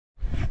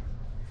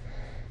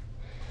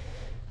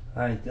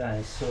Alright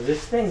guys, so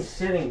this thing's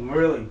sitting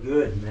really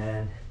good,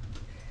 man.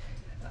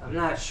 I'm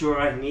not sure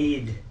I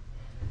need,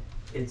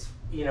 it's,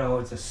 you know,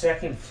 it's a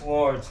second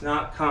floor, it's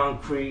not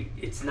concrete,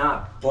 it's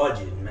not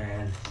budging,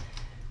 man.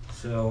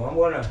 So I'm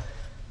gonna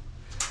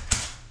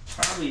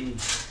probably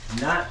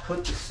not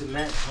put the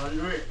cement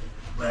under it,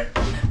 but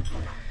I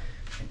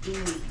do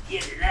need to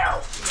get it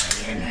out,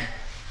 man.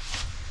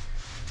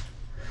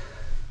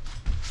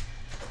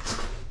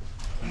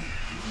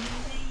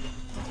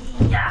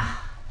 Yeah.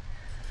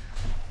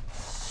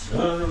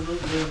 Son of a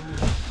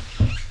gun.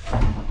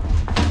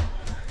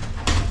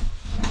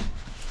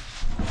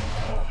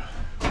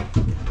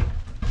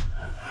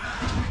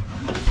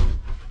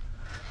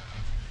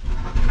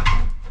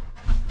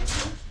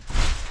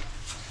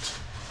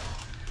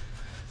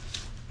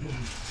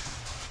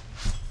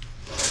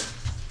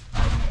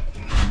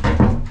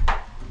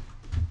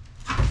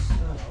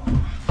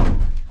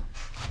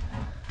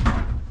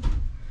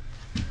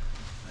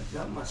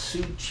 My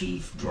Sioux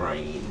Chief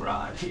drain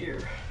rod here.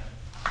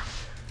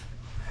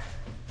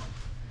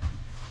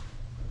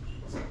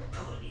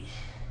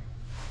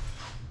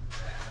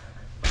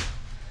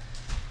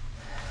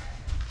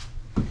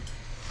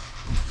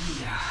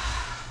 Yeah.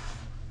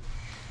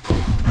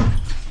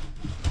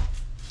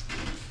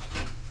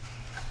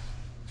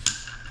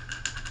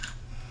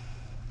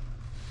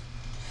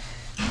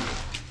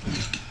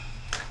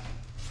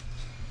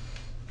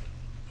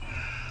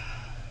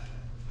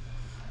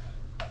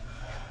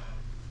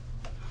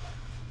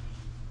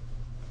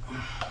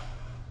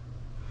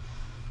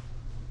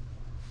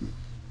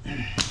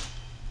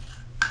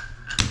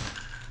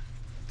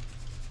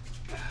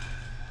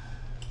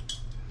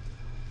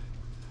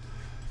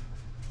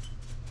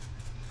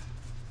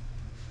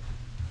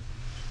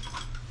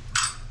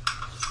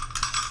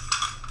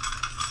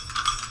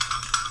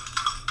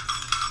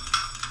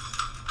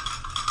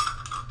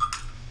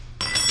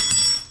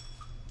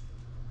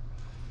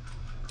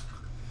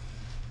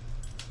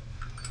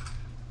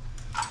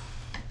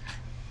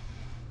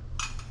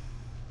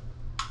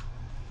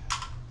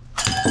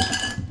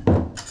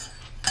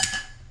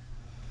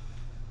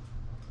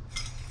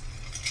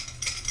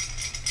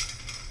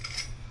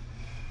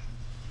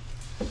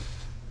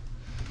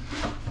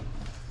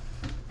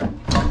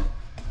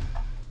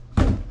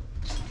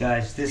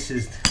 Guys, this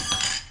is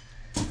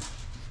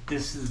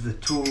the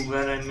tool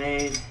that I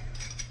made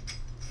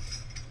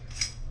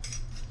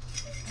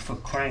for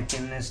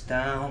cranking this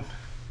down.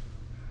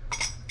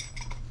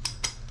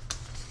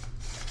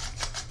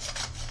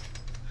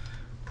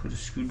 Put a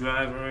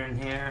screwdriver in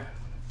here.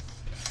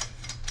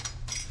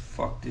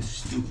 Fuck this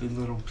stupid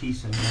little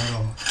piece of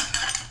metal.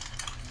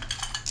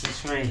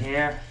 This right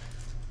here,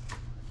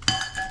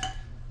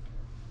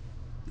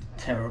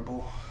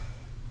 terrible.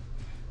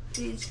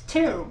 It's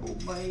terrible,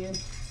 man.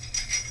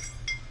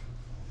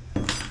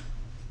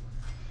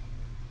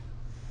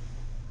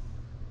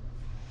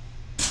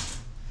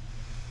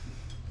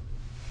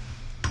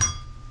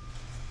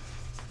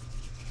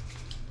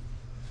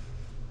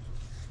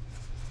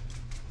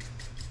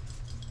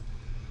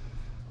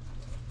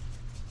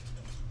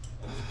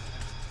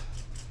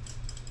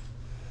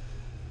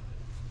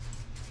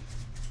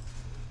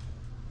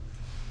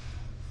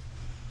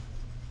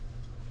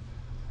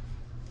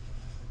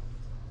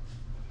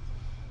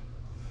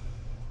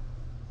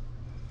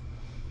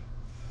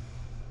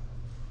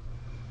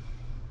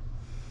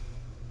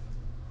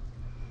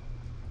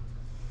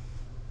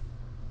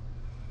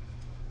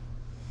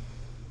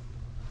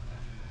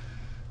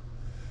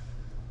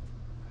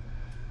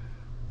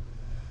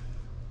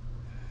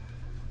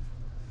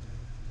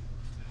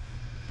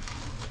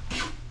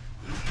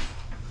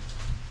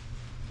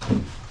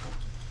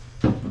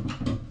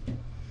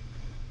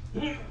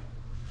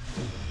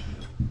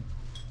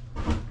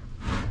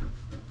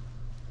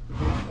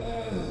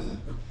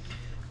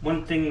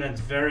 One thing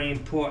that's very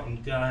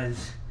important,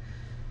 guys,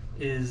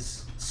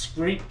 is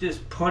scrape this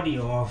putty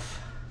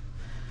off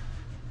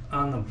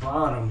on the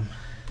bottom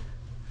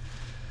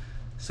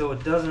so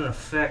it doesn't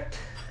affect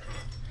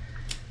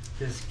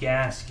this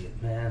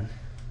gasket, man.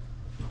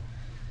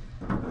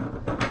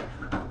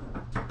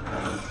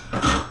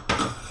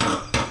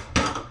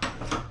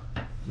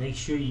 Make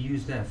sure you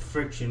use that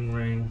friction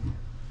ring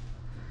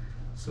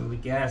so the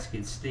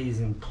gasket stays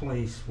in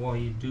place while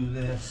you do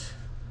this.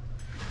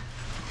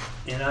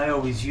 And I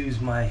always use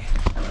my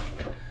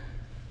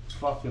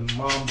fucking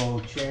Mambo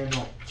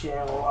channel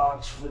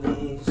locks for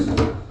these.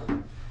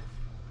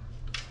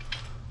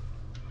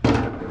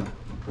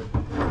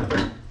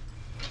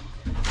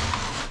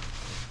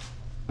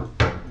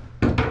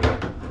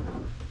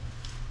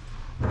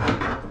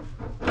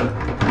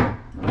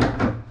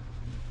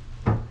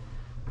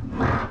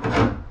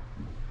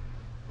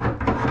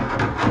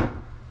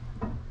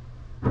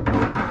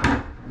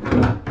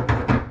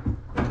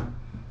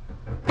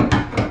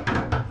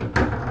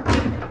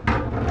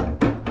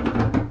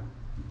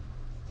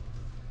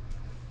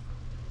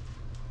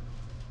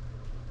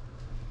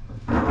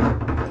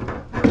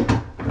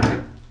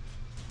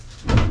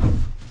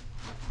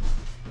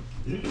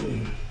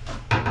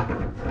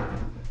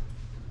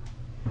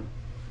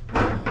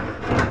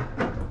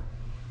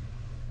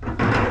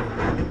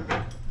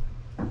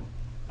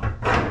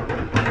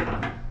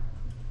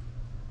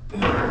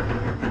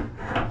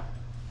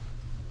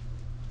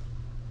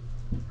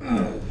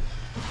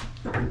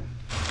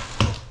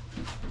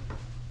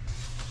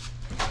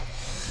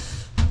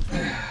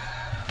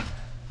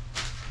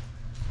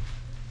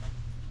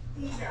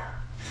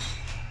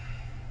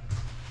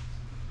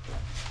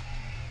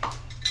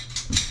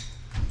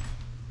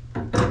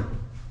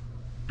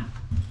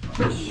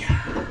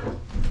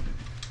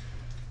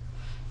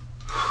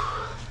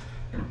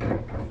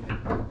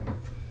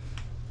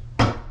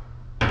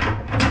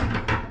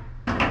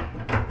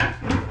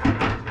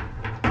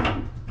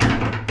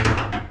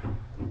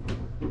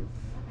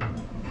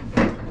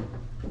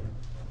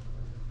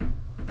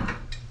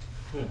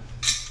 Yeah,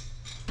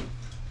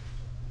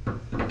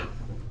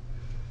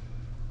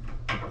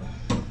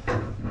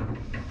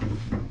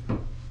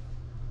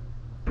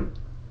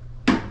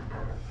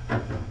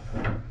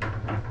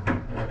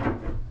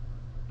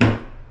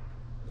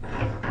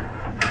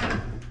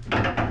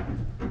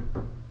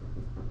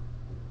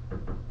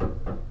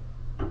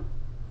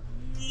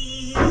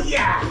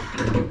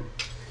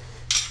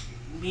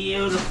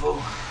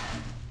 beautiful.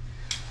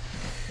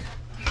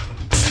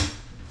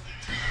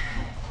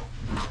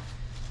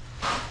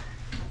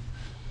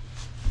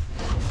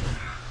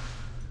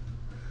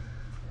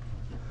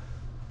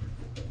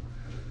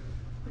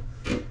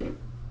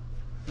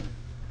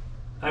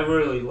 I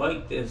really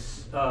like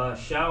this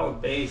shower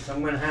base.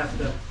 I'm gonna have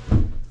to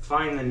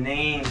find the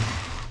name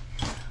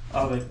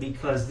of it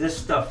because this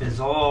stuff is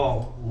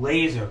all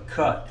laser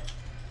cut.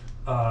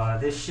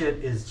 This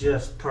shit is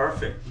just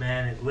perfect,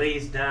 man. It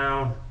lays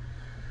down.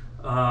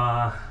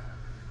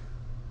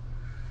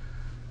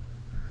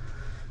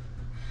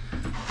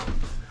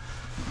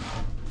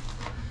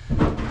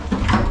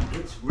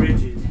 It's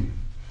rigid.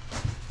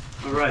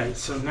 All right,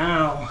 so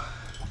now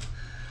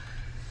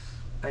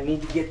I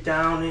need to get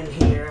down in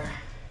here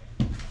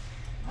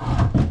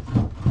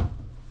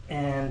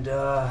and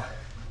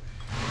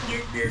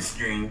get this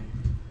thing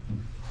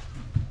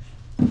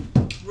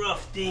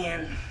roughed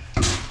in.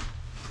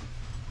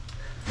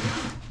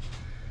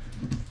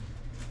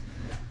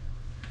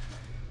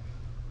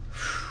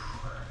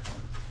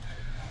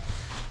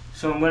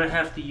 So I'm going to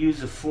have to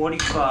use a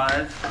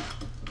 45,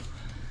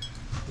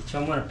 which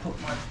I'm going to put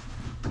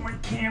my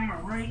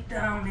camera right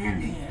down in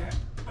here.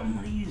 I'm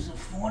going to use a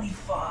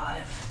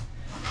 45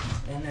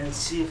 and then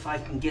see if I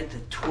can get to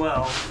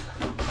 12.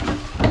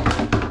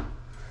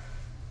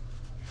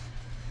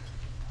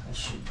 I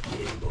should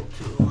be able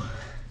to.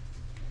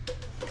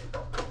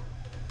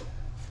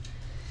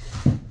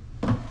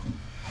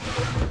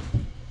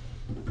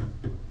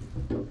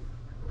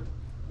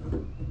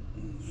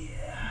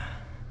 Yeah,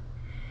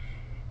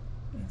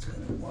 that's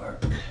gonna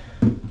work.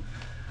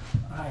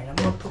 Alright, I'm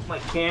gonna put my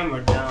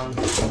camera down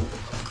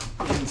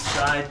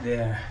inside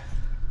there.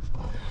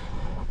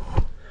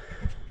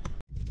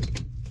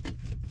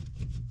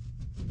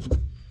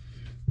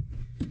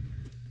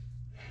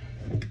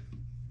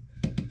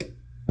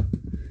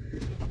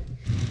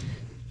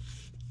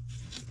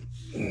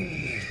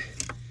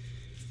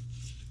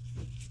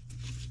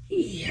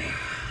 Yeah.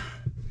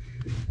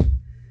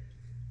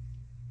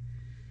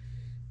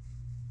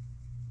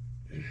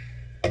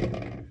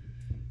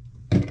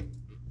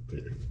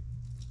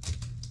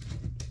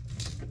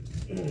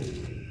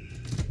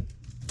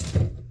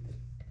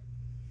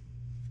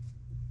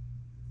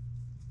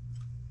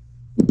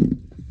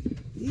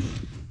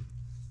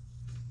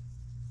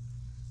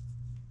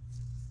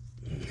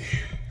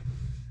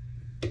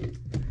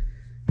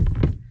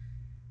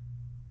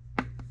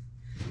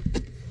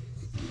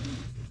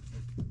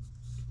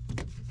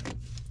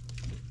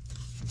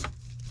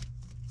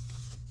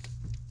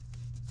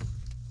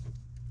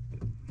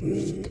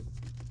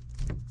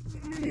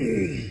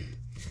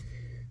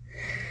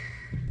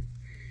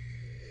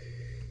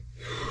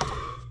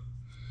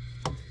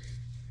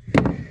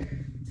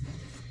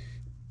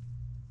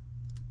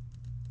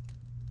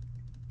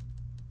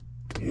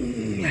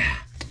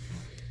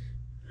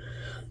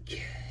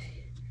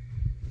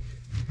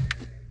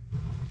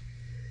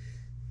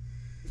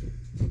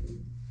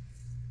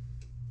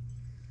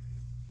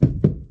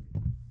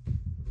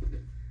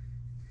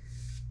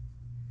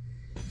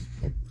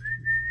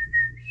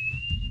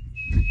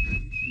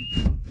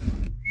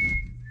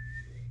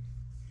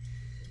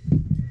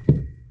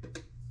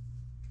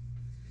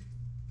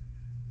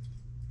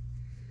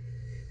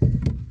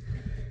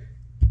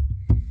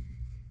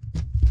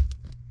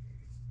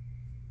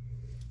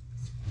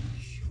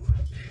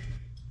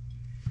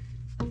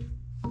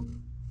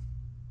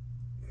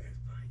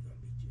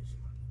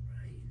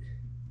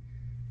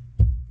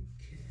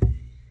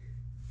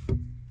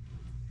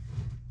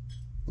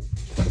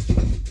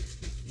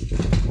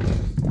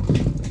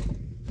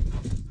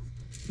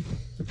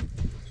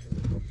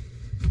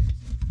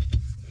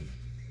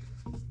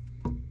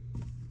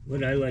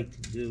 What I like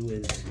to do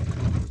is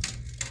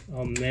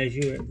I'll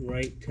measure it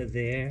right to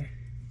there.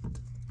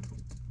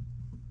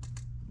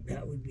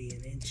 That would be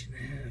 1.5 inches.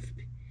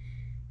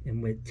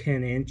 And with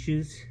 10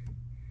 inches.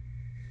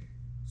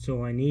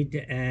 So I need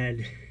to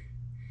add,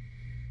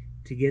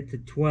 to get to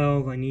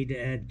 12, I need to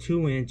add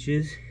 2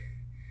 inches.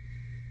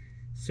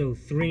 So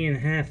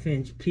 3.5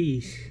 inch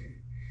piece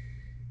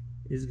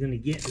is going to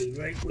get me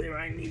right where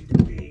I need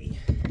to be.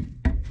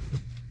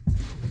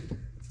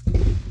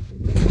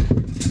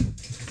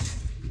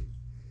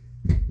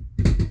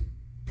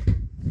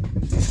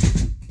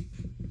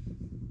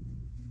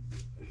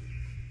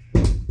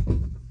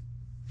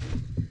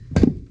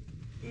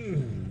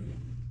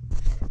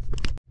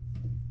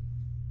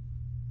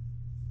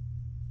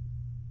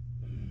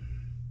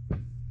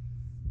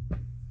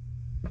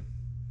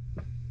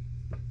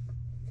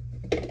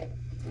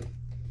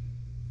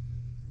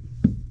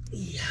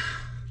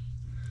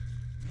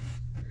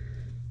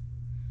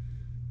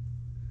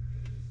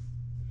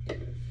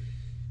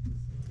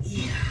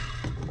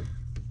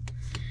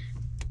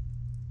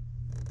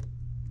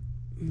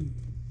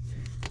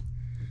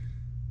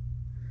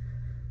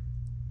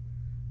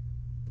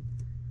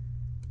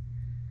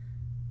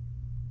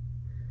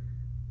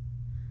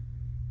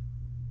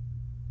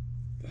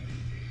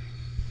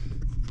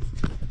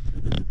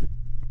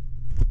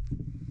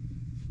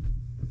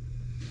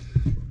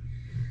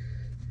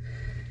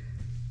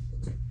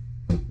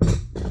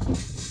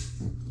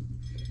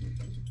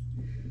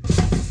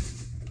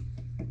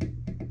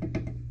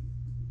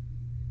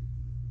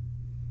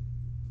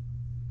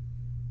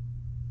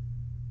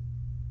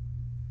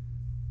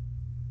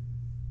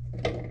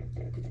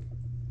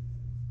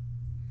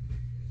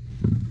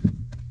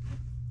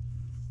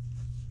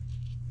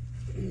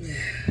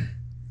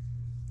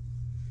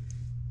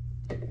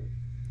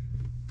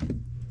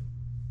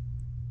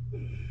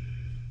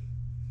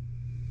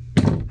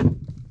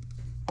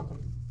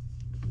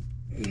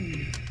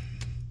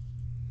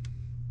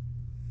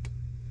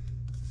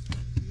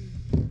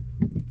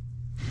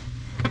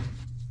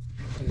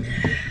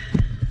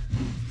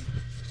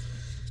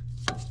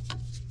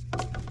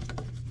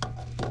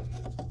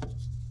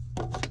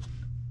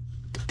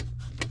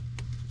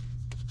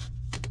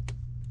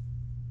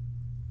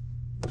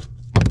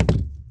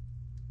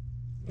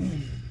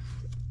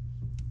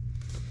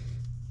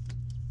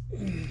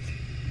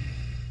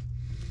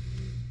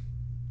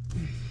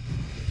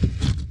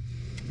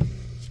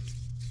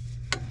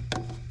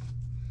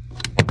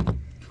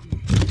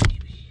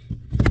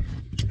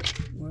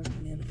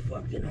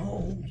 fucking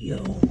hole,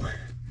 yo.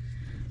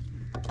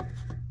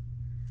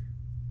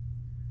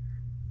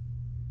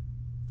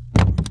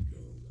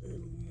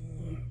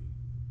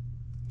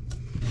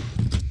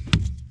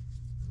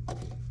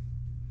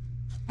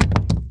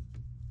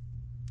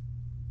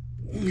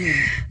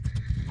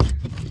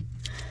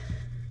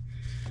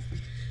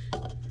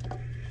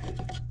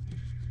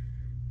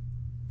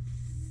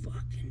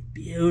 Fucking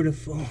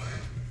beautiful.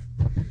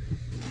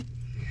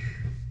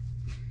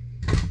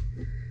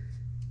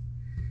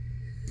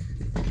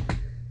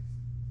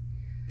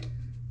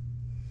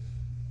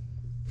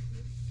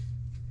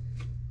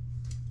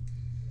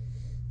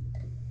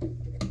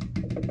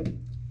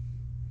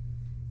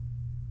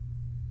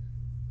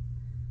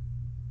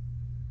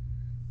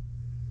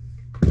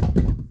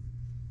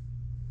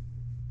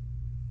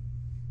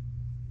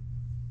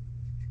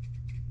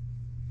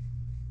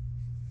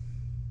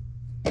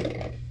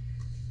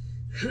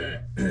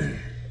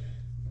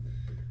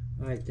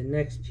 Alright, the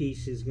next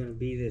piece is going to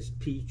be this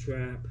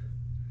P-trap.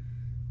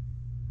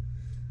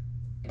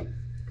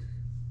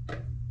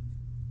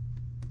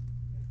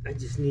 I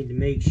just need to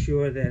make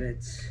sure that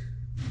it's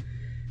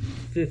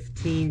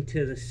 15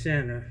 to the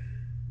center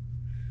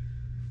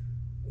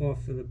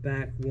off of the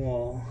back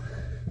wall.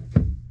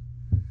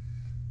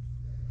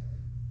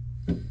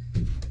 I'm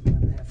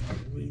going to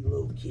have to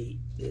relocate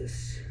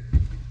this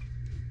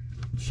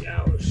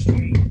shower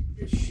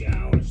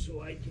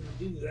so I can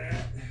do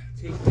that.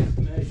 Take that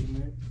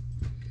measurement.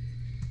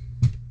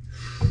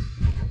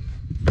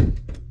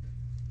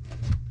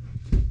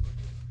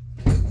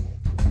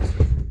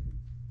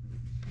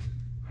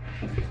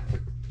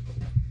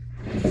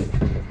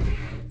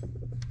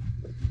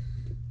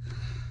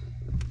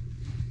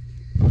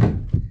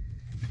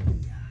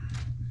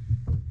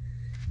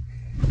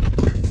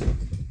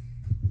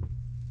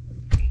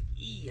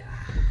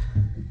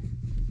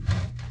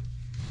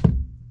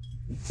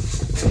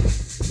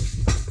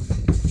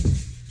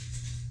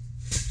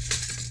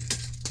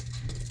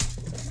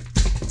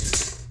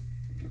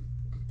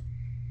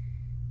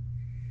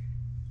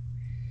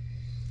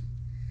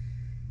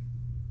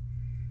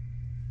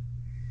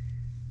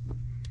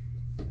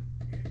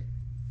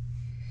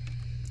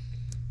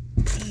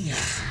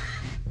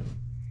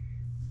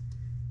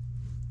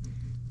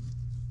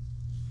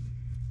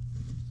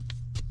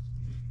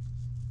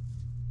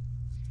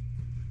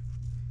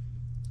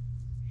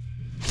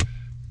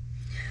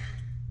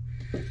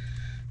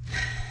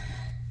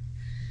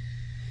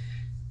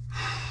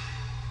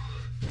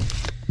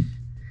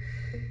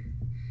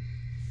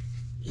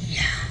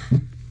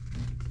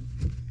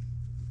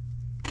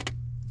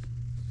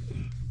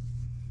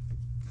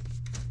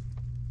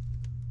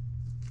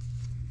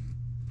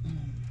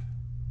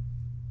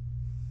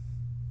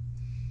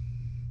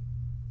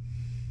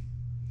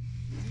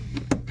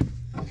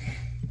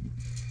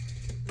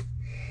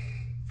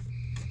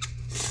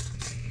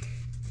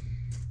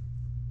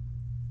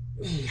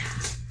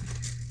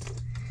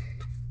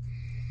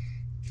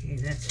 Okay,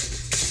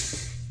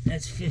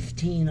 that's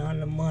 15 on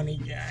the money,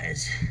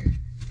 guys.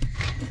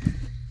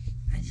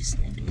 I just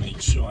need to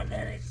make sure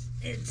that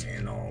it's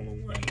in all the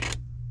way.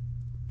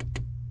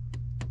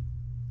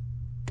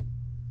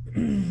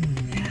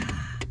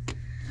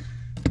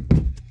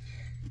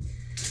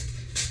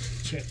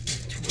 Check the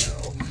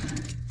 12.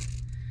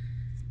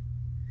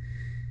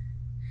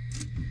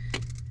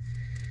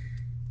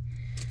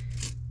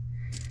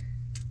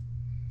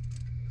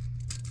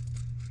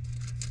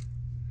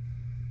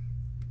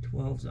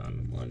 Twelve's on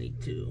the money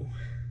too.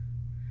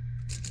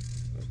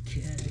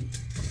 Okay.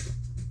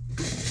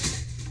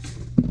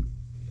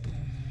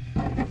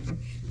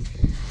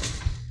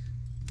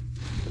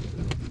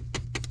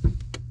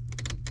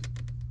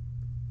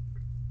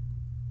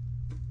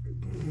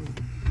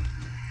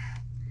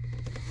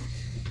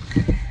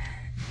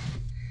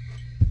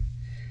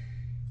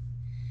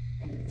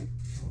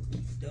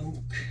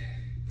 Okey-doke.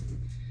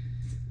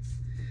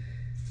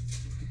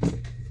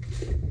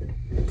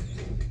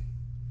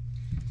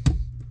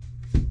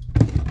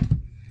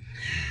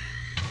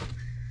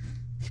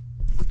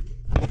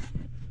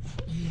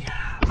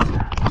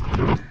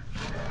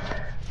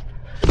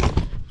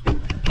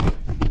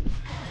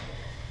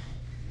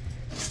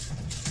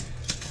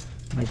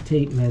 My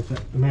tape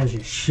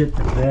measure shit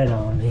the bed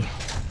on me.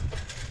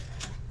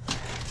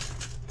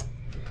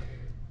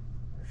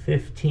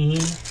 15.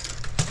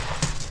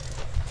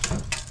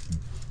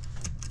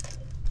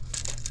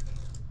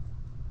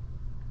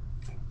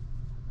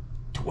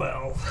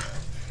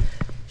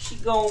 12. She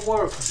gonna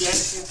work,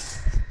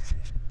 Jackson.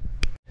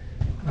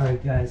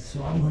 Alright guys,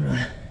 so I'm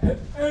gonna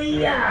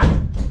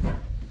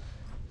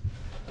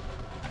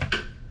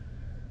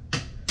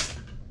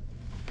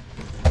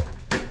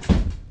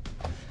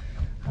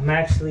I'm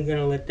actually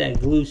gonna let that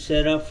glue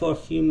set up for a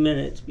few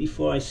minutes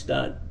before I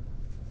start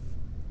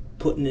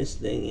putting this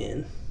thing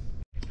in.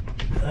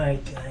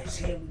 Alright guys,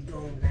 here we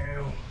go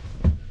now.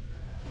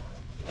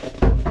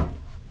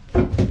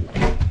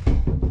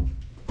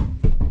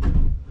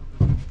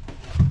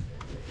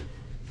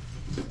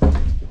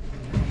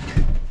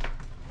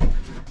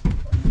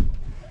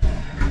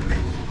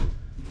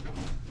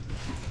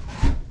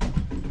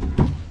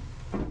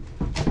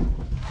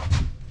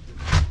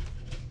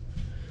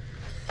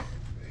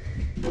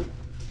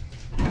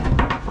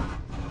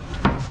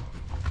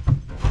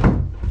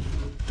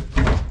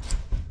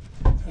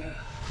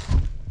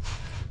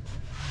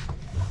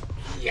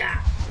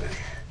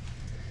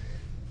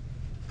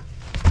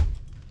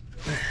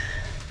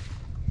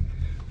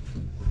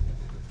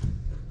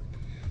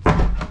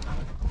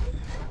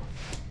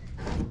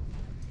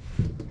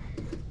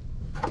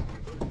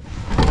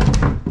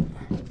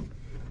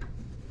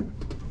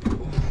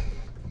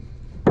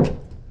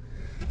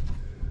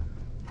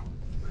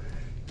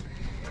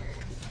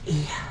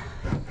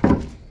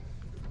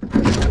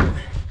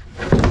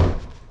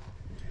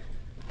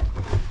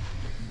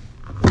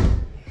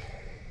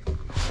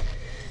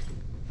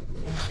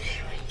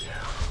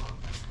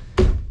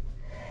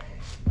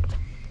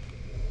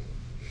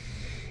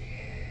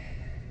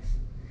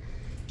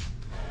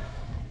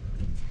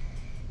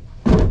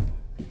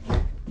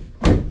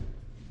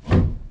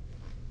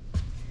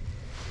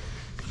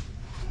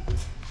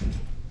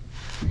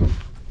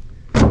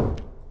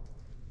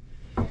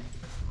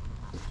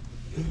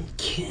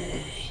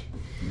 Okay,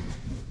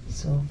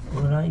 so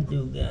what I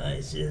do,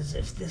 guys, is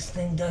if this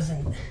thing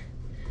doesn't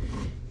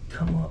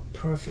come up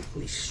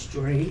perfectly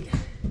straight,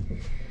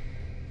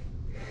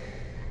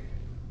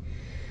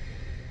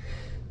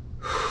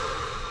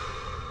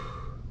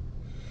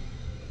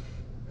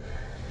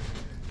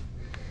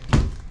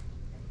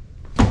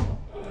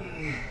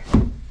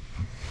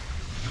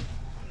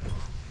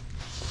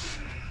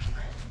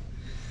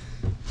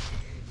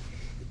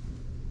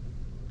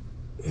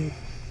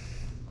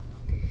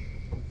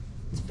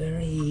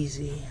 very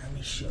easy. Let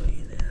me show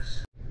you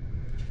this.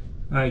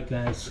 Alright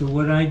guys, so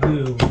what I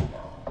do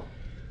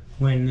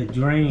when the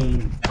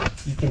drain,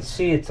 you can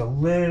see it's a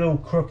little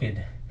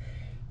crooked.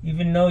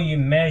 Even though you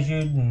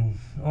measured and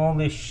all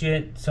this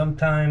shit,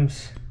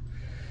 sometimes,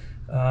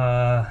 you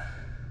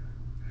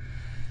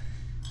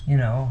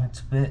know,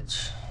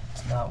 it's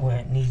not where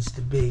it needs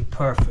to be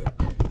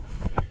perfect.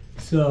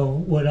 So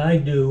what I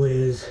do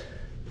is,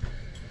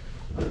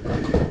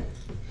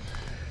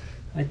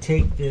 I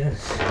take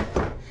this,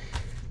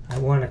 I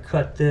want to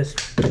cut this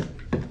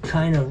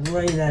kind of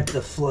right at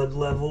the flood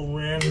level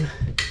rim in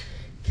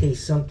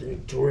case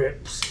something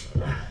drips.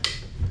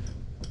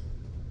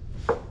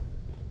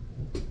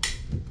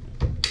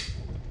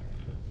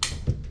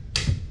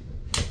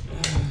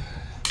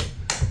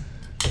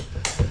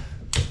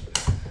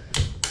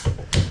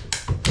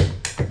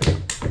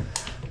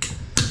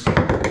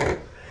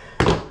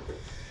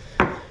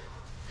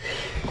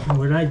 And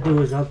what I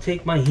do is I'll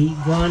take my heat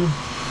gun.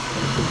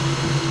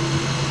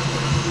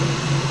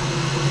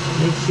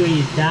 Make sure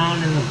you're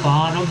down in the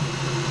bottom.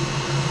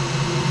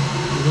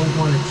 You don't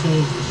want to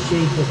change the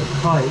shape of the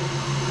pipe.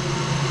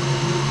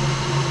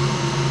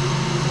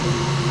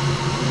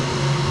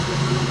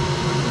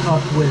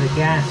 Up where the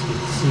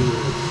gasket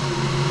seals.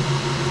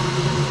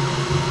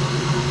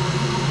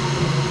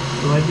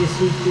 So I just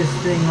heat this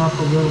thing up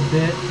a little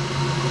bit.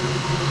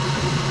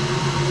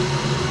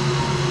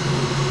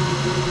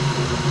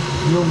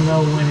 You'll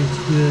know when it's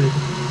good.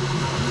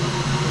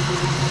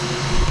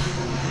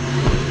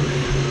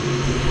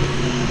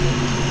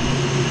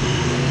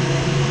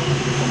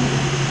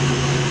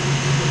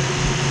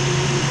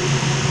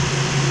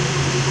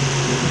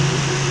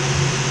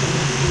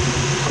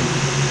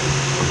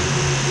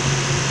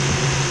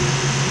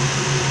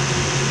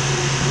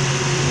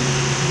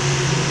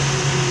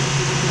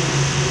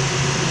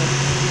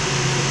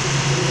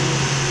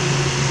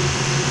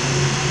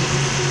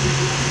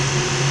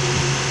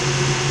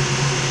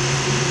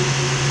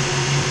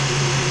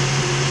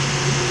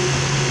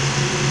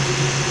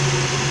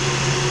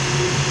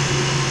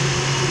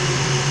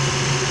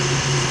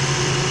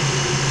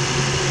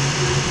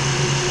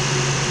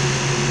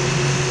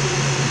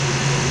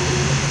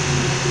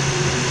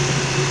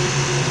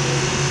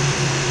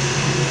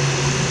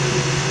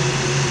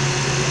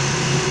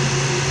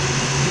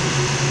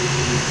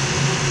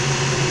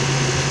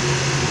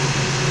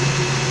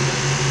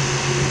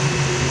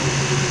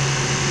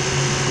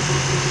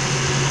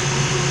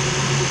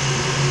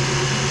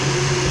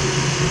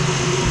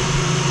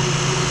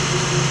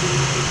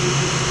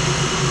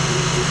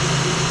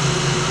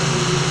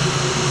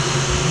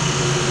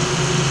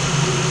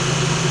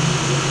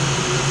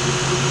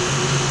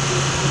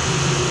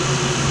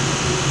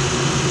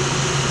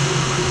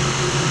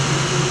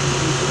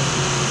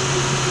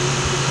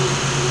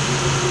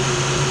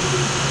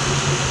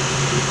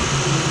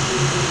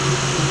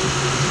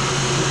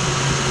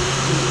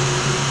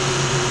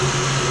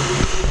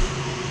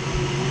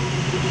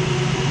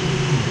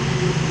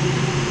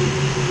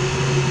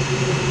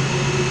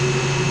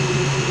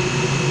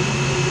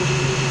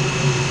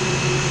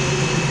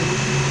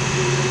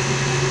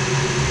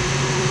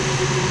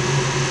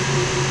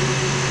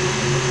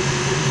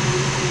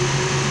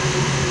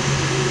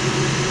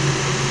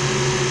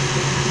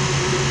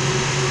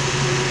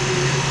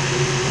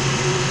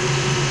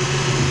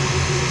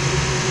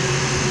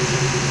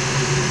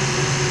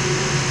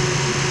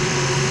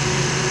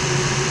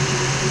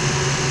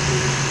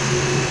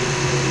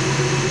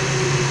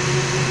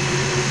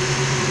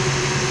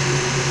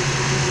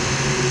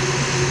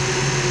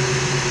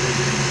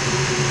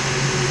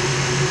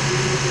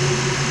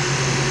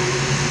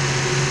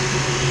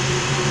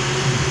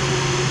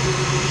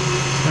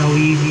 How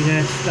easy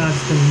that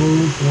starts to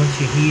move once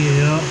you heat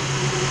it up.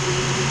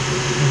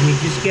 And you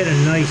just get a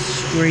nice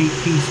straight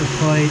piece of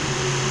pipe.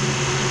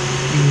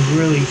 You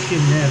really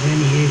shouldn't have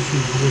any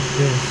issues with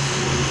this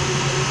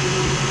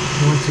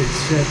once it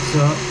sets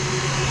up.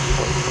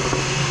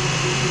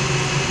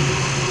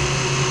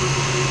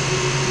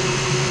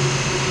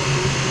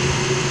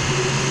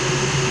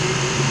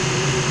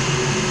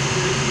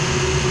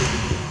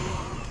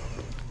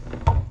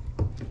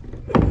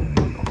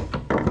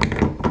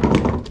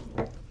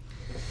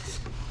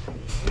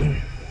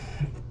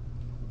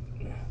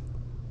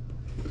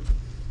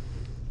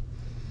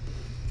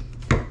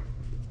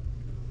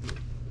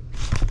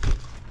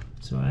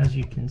 So as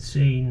you can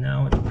see,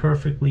 now it's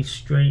perfectly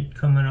straight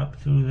coming up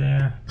through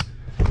there.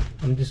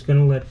 I'm just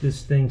gonna let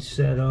this thing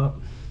set up.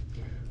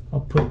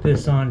 I'll put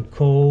this on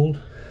cold.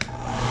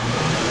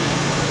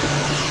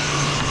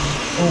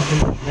 Open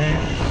the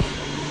vent.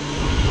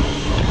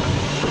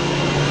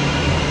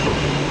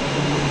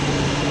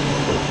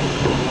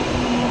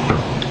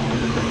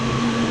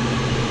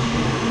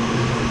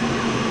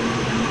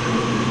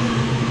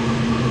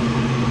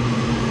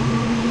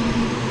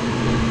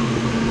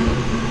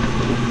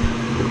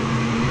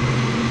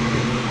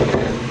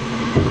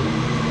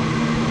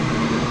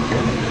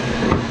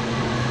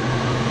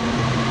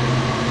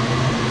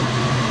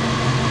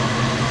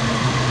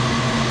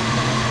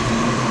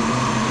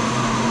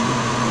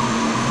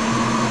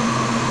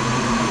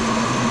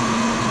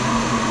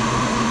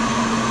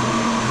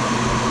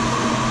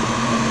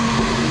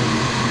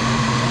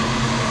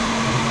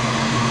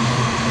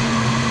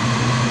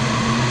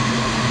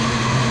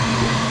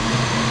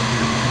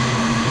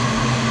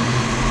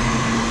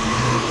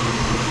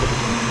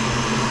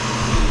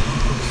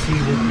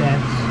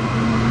 That's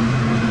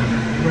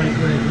right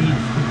where it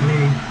needs to be.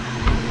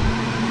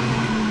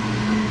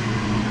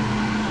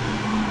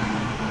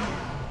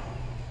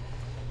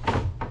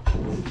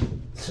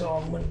 So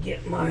I'm going to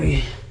get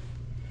my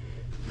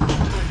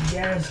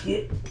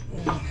gasket.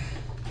 If I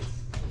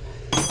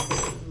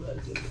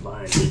can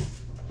find it.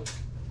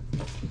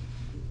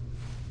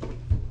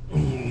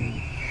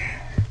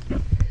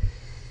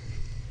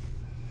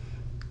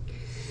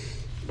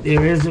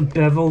 There is a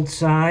beveled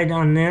side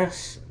on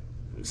this.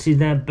 See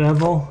that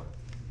bevel?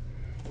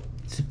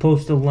 It's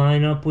supposed to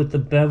line up with the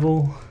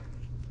bevel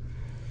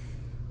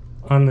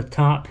on the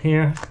top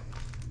here.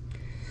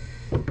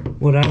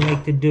 What I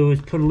like to do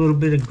is put a little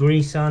bit of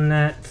grease on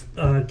that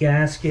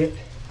gasket.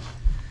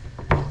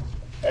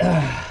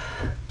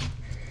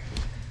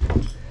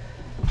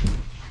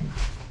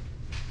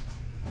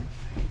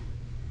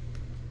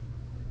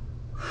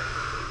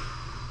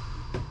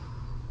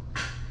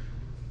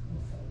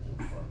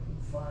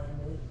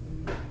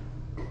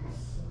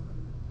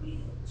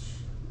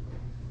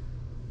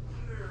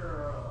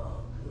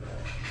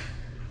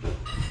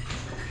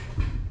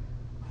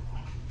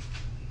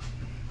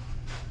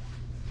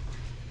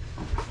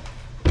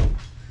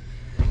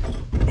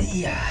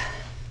 Yeah.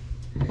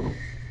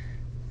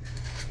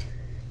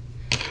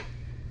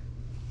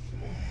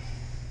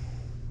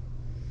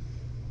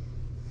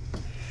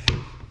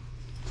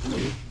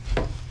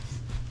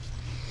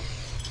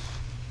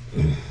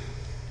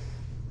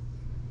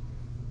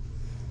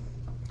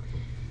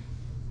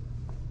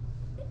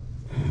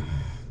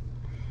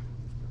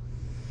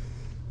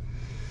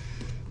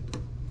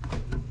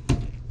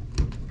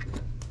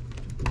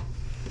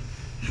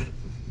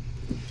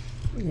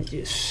 It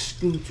just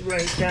scoots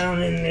right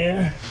down in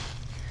there.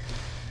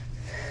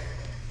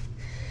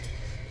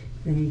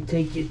 Then you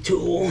take your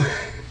tool,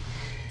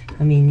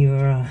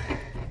 your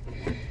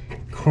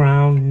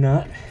crown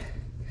nut,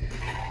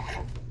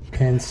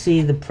 and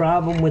see, the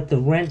problem with the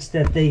wrench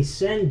that they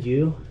send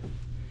you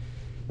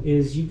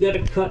is you got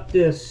to cut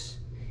this.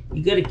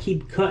 You got to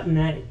keep cutting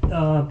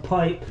that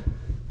pipe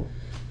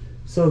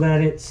so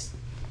that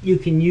you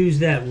can use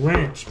that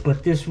wrench.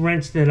 But this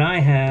wrench that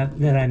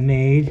I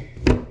made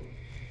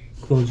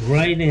goes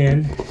right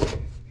in.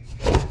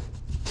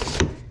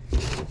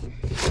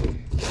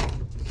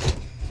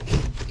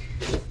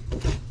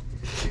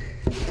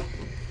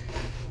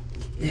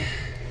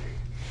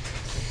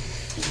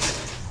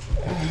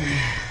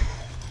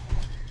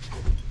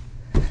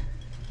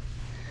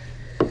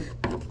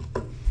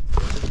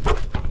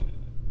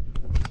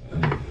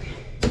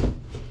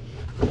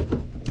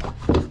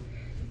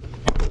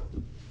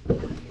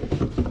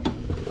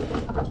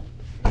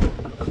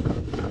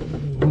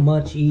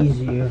 Much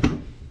easier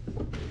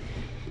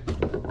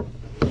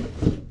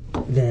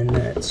than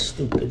that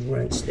stupid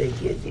wrench they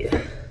give you.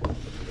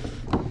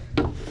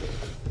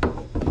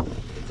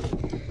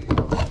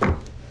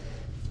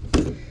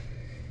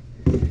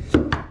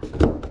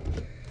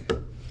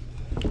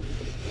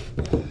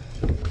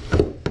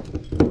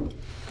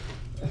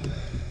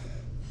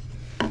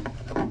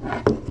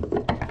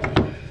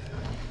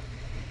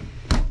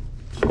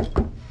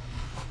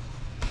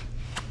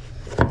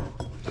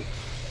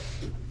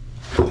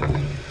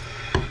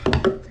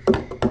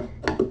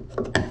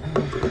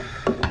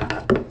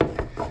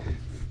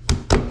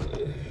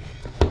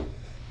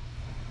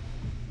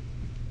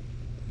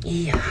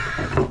 Yeah.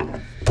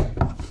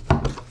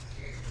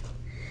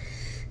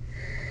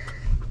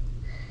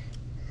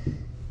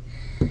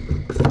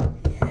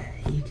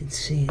 You can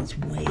see it's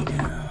way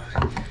down.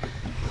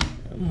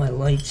 My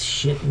light's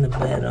shit in the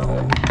bed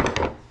on.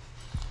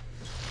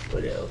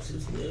 What else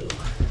is new?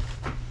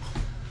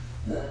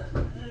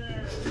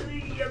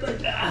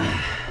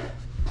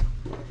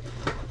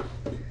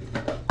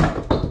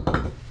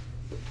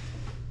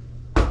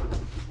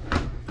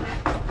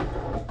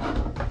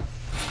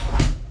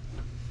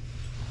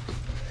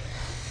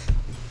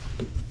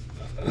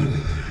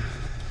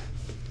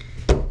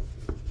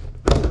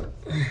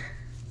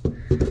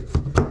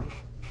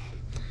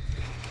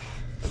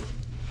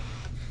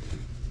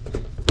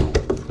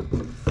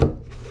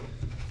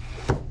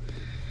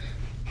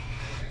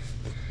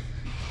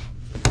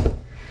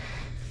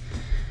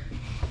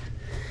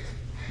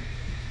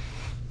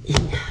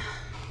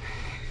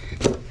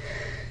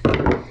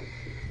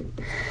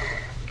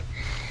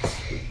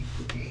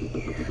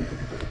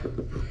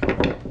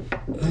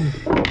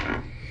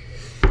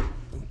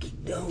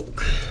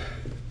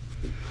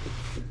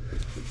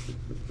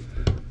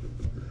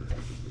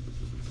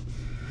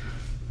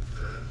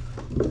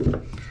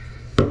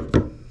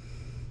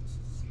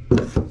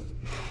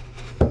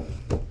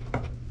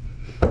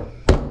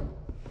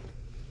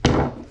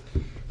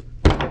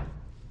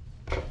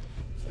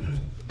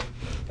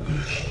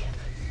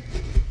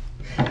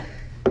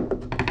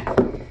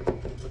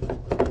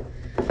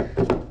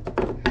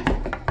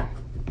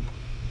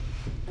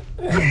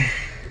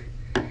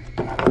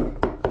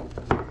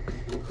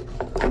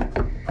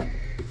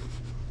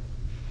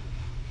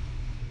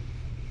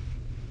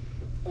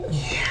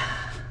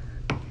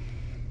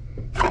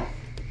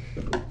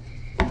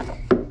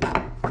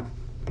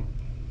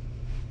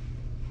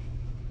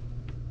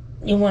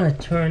 You want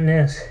to turn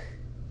this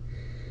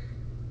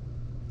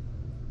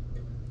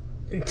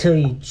until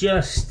you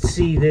just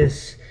see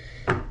this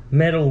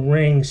metal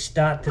ring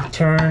start to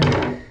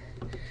turn,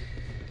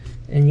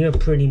 and you're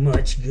pretty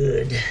much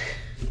good.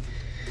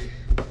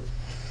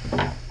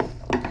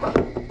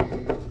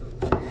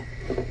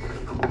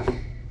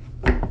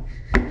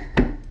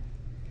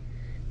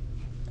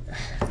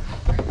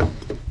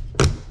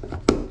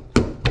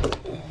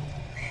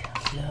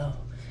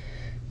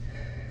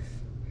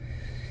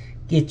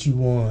 Get you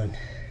one.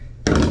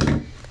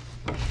 And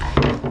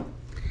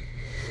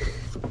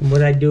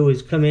what I do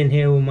is come in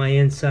here with my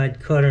inside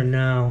cutter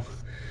now,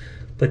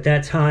 but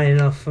that's high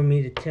enough for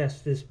me to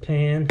test this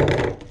pan.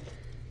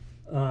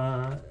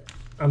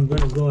 I'm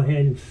going to go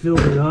ahead and fill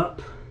it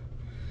up,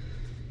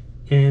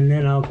 and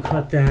then I'll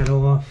cut that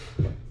off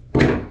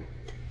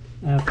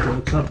after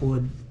a couple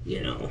of,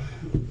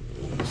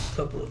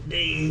 couple of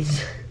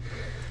days.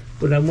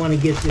 But I want to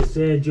get this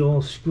edge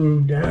all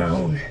screwed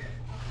down.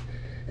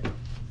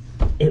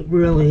 It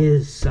really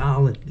is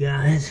solid,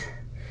 guys.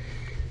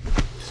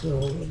 So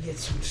let me get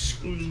some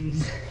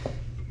screws.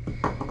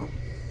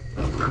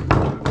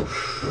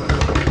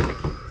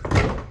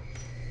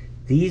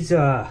 These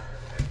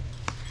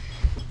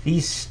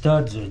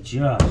studs are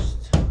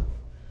just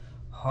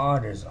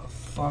hard as a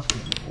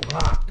fucking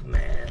rock,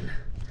 man.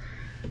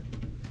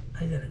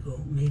 I gotta go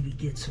maybe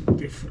get some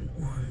different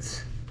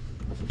ones.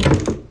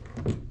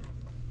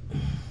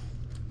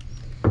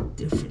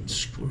 Different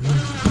screws.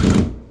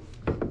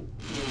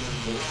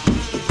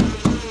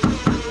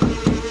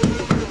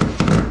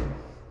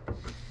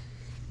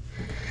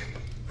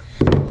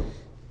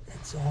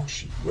 That's all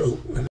she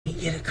wrote. Let me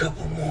get a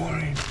couple more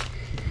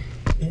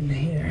in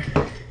here.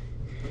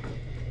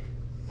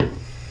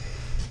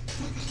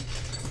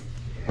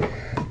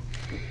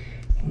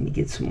 Let me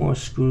get some more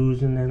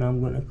screws, and then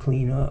I'm gonna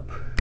clean up.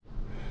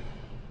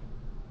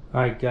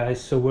 Alright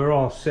guys, so we're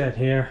all set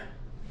here.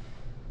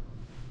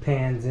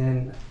 Pan's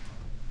in,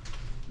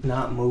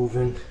 not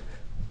moving.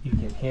 You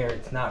can hear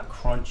it's not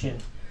crunching.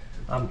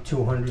 I'm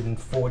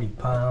 240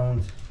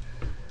 pounds.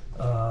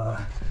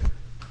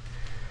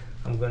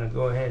 I'm gonna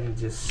go ahead and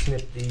just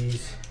snip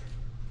these.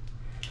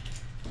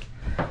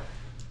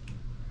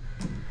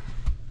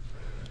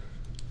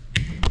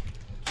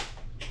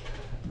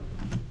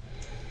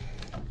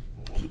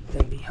 Keep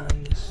them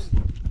behind this.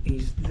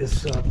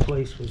 This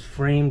place was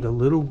framed a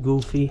little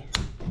goofy.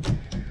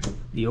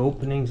 The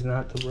opening's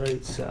not the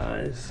right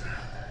size.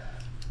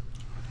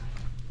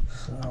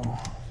 So,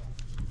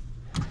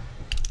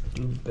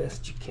 do the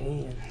best you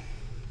can.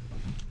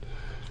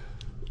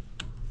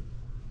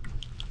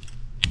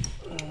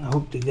 I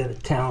hope they got a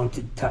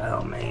talented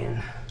tile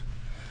man.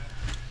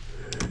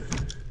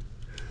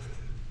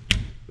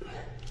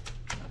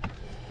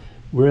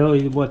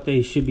 Really what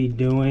they should be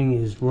doing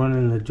is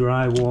running the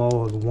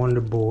drywall of the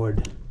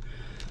Wonderboard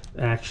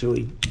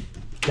actually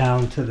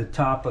down to the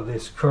top of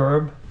this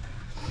curb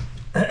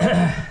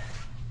and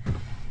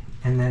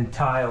then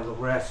tile the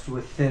rest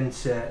with thin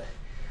set.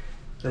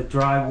 The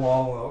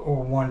drywall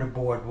or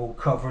Wonderboard will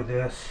cover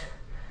this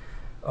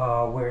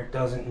where it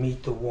doesn't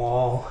meet the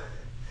wall.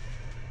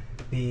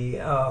 The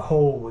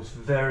hole was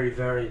very,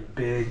 very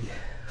big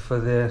for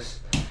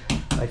this.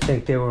 I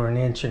think they were 1.5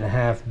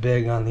 inches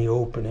big on the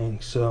opening.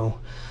 So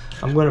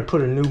I'm going to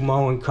put a new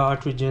mowing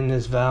cartridge in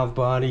this valve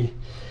body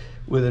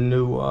with a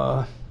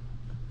new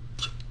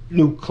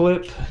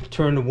clip,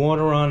 turn the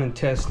water on and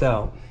test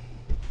out.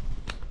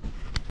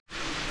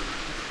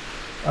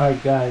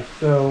 Alright guys,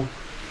 so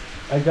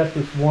I got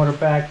this water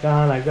back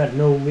on. I got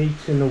no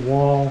leaks in the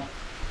wall.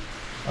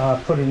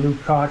 Put a new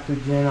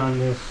cartridge in on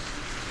this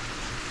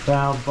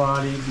valve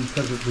body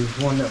because it was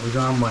one that was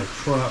on my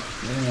truck,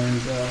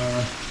 and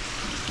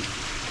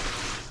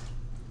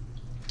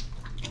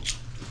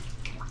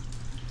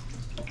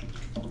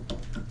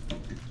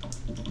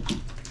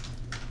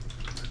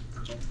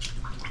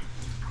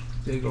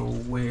big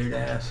old weird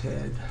ass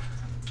head.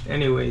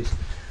 Anyways,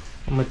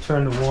 I'm gonna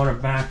turn the water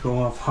back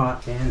off,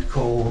 hot and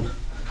cold.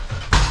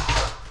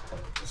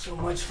 So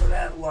much for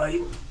that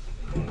light.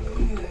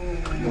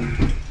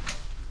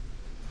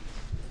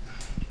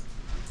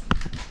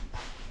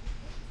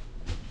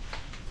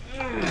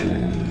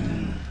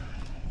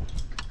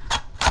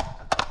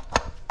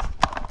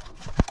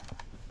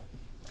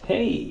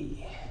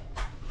 Hey,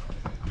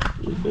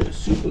 a little bit of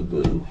super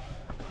glue,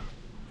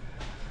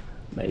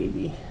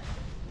 maybe.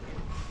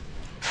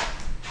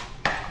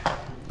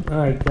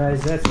 Alright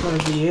guys, that's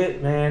gonna be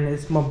it, man.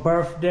 It's my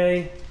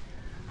birthday.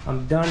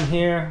 I'm done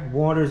here.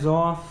 Water's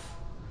off.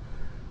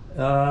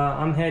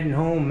 I'm heading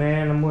home,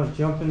 man. I'm gonna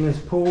jump in this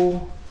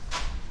pool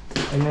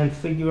and then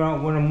figure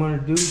out what I'm gonna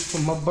do for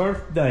my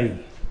birthday.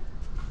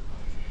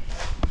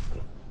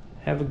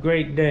 Have a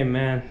great day,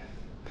 man.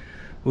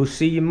 We'll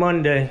see you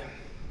Monday.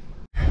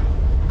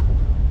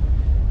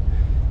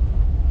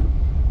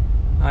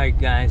 Alright,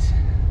 guys.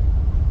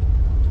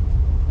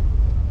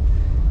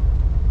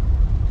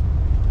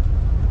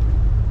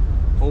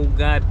 Old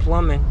guy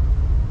plumbing.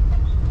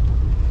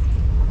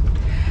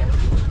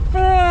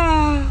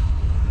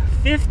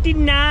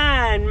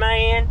 59,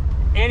 man.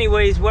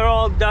 Anyways, we're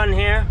all done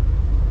here.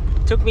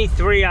 Took me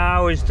 3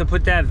 hours to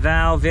put that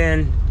valve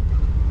in.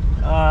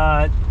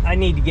 I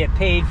need to get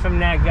paid from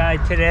that guy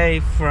today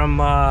from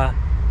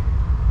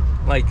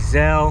like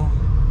Zelle.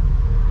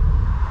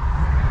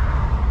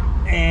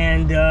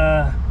 And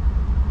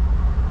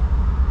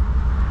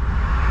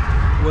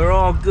we're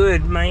all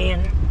good,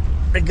 man.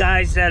 The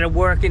guys that are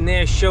working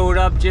there showed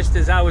up just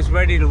as I was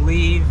ready to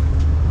leave.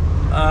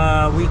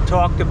 We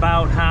talked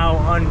about how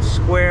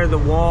unsquare the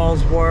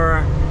walls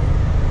were,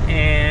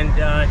 and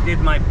did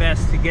my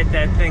best to get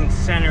that thing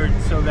centered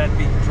so that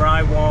the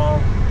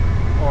drywall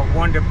or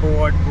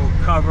wonderboard will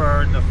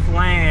cover the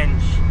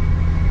flange,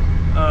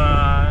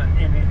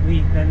 and at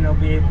least then they'll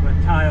be able to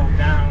tile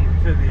down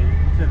to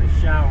the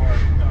shower,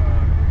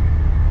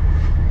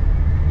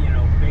 you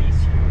know,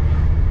 base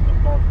unit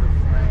above the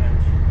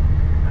flange.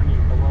 I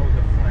mean below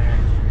the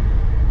flange.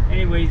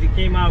 Anyways, it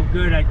came out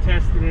good. I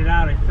tested it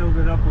out. I filled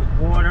it up with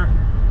water.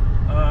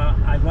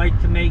 I like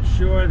to make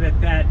sure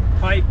that that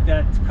pipe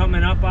that's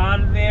coming up out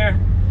of there,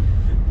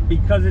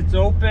 because it's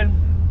open,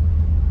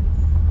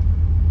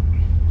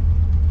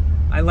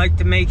 I like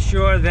to make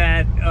sure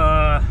that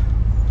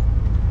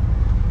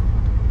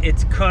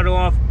it's cut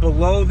off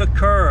below the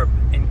curb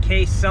in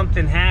case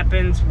something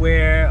happens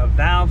where a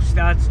valve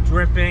starts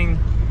dripping.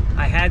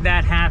 I had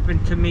that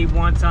happen to me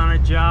once on a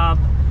job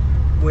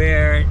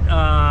where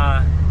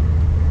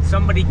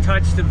somebody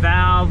touched the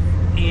valve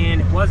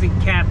and it wasn't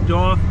capped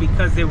off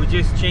because they were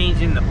just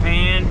changing the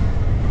pan,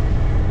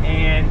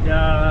 and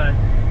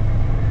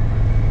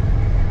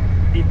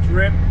it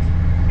dripped,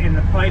 and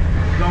the pipe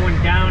going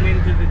down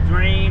into the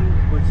drain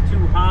was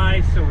too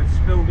high, so it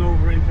spilled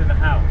over into the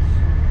house.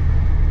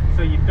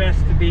 So you're best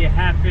to be a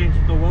 ½ inch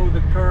below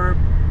the curb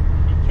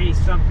in case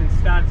something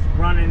starts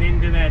running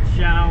into that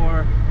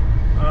shower.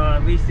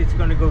 At least it's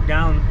going to go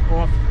down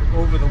off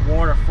over the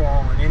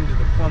waterfall and into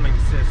the plumbing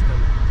system.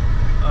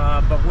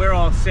 But we're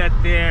all set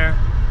there.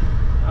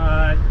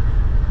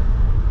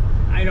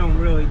 I don't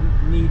really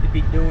need to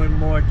be doing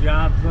more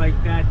jobs like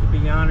that, to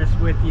be honest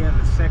with you. On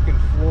the second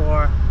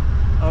floor,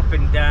 up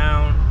and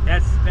down,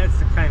 that's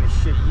the kind of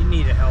shit you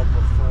need a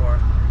helper for.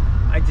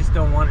 I just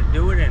don't want to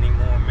do it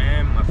anymore,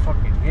 man. My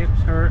fucking hips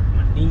hurt,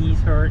 my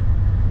knees hurt.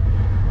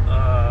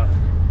 I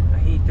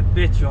hate to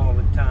bitch all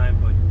the time,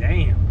 but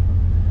damn,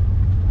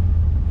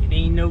 it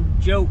ain't no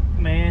joke,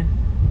 man.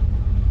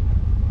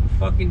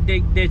 Fucking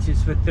dig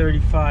ditches for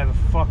 35 or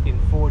fucking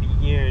 40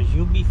 years.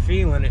 You'll be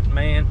feeling it,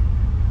 man.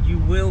 You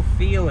will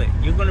feel it.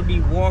 You're gonna be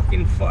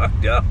walking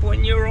fucked up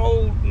when you're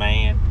old,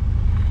 man.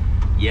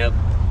 Yep,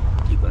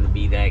 you're gonna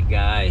be that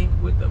guy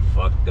with the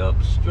fucked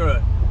up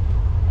strut.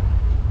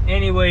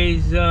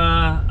 Anyways,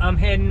 I'm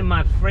heading to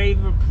my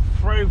favorite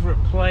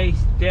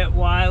place,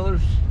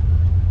 Detweiler's.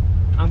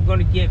 I'm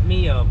gonna get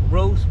me a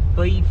roast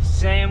beef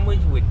sandwich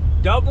with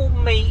double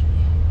meat,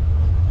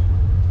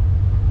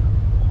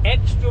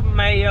 extra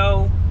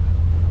mayo,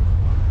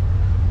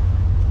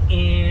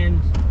 and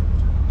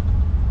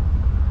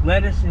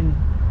lettuce and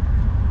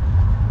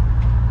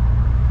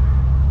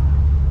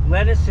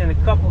a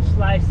couple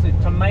slices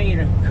of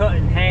tomato cut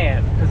in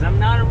half, because I'm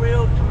not a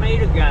real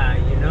tomato guy,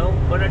 you know,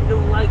 but I do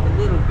like a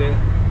little bit,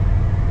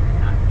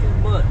 not too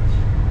much.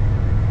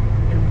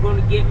 And I'm going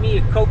to get me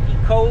a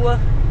Coca-Cola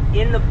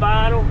in the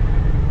bottle,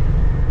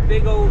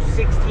 big old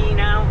 16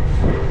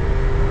 ounce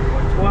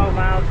or 12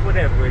 ounce,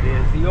 whatever it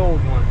is, the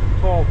old ones, the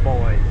tall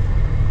boys.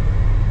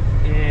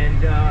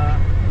 And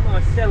I'm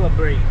going to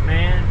celebrate,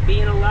 man,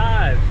 being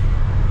alive.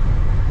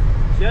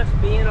 Just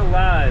being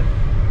alive.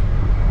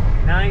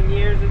 9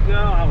 years ago,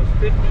 I was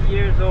 50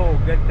 years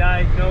old, got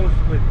diagnosed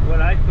with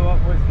what I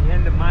thought was the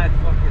end of my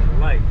fucking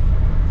life.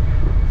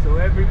 So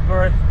every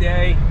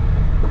birthday,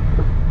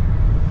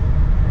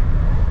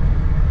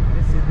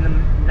 this is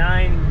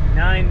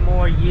nine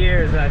more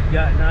years I've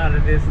gotten out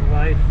of this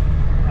life,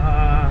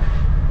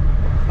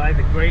 by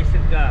the grace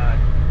of God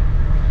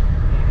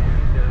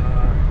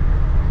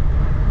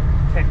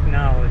and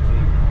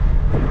technology.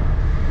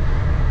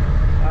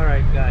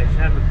 Alright guys,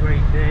 have a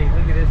great day.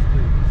 Look at this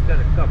dude, he's got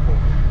a couple.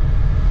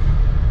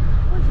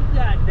 What's he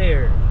got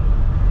there?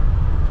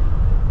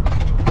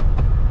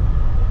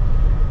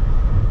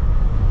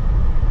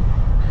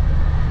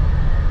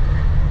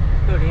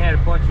 Thought he had a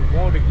bunch of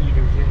water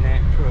heaters in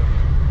that truck.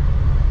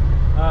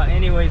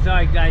 Anyways,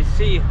 alright guys,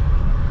 see you.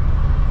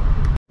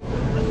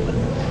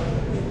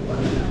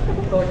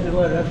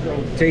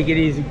 Take it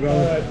easy, bro.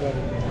 Alright, buddy.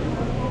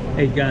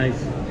 Hey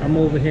guys, I'm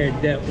over here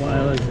at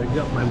Detweiler's. I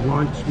got my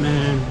lunch,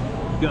 man.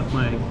 got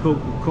my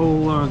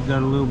Coca-Cola,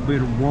 got a little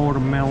bit of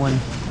watermelon,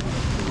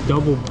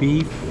 double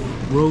beef,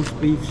 roast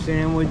beef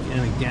sandwich,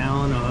 and a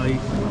gallon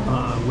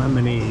of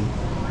lemonade.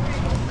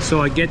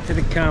 So I get to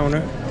the counter,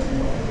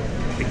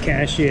 the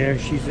cashier,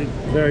 she's a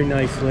very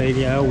nice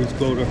lady, I always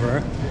go to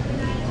her.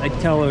 I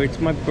tell her it's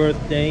my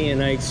birthday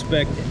and I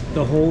expect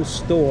the whole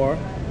store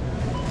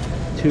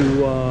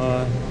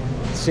to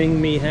sing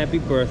me happy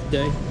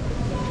birthday.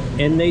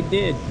 And they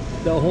did,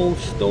 the whole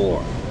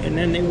store. And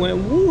then they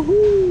went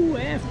woohoo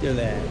after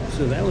that.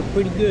 So that was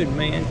pretty good,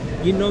 man.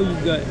 You know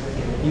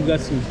you got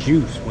some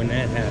juice when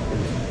that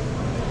happens.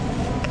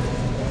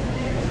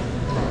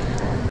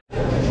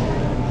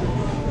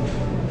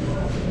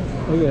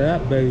 Look at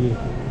that, baby.